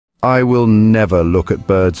I will never look at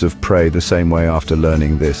birds of prey the same way after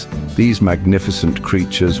learning this. These magnificent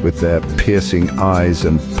creatures with their piercing eyes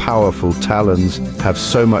and powerful talons have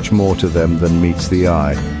so much more to them than meets the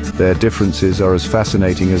eye. Their differences are as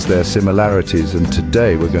fascinating as their similarities, and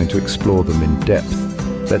today we're going to explore them in depth.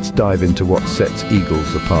 Let's dive into what sets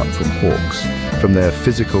eagles apart from hawks. From their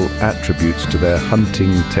physical attributes to their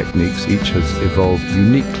hunting techniques, each has evolved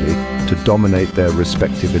uniquely to dominate their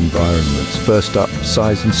respective environments. First up,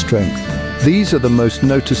 size and strength. These are the most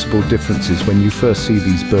noticeable differences when you first see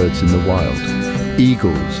these birds in the wild.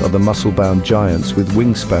 Eagles are the muscle-bound giants with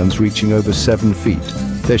wingspans reaching over 7 feet.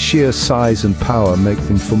 Their sheer size and power make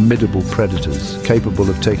them formidable predators, capable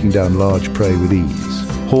of taking down large prey with ease.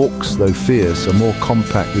 Hawks, though fierce, are more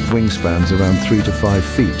compact with wingspans around 3 to 5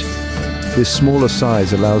 feet. This smaller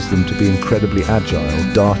size allows them to be incredibly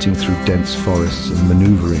agile, darting through dense forests and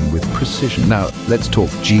maneuvering with precision. Now, let's talk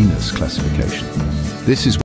genus classification. This is